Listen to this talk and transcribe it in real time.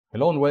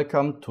Hello and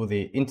welcome to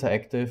the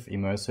Interactive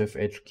Immersive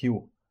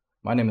HQ.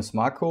 My name is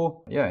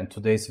Marco. In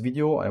today's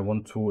video I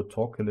want to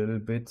talk a little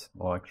bit,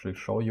 or actually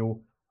show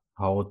you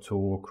how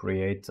to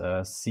create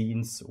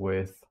scenes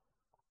with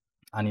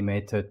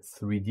animated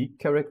 3D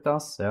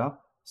characters.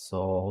 So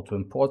how to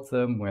import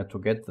them, where to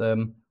get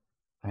them.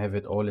 I have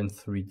it all in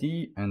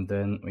 3D, and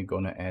then we're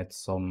gonna add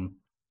some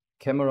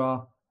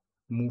camera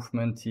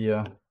movement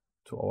here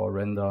to our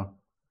render,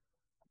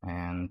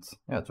 and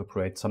to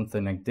create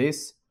something like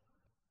this.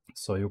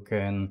 So you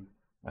can,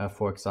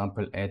 for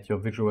example, add your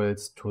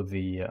visuals to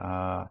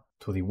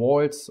the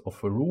walls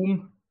of a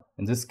room.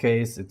 In this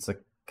case, it's a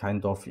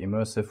kind of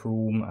immersive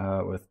room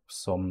with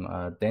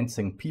some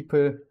dancing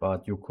people,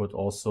 but you could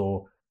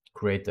also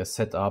create a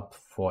setup,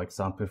 for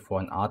example, for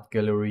an art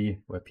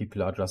gallery where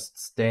people are just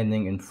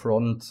standing in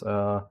front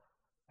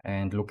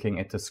and looking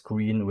at the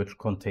screen which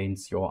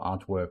contains your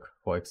artwork,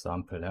 for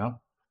example.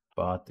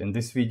 But in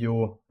this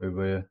video, we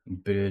will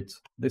build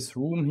this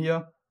room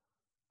here.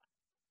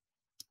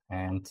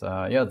 And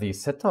the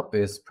setup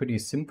is pretty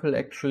simple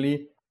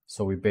actually.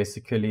 So we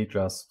basically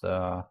just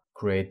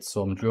create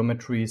some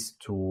geometries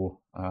to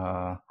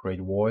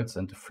create walls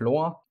and the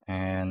floor.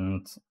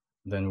 And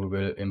then we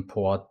will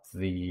import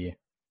the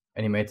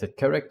animated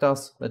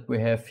characters that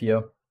we have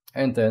here.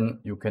 And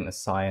then you can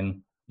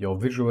assign your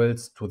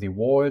visuals to the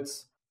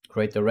walls,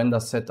 create a render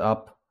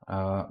setup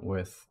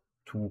with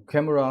two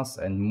cameras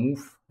and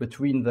move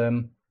between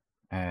them.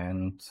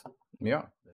 And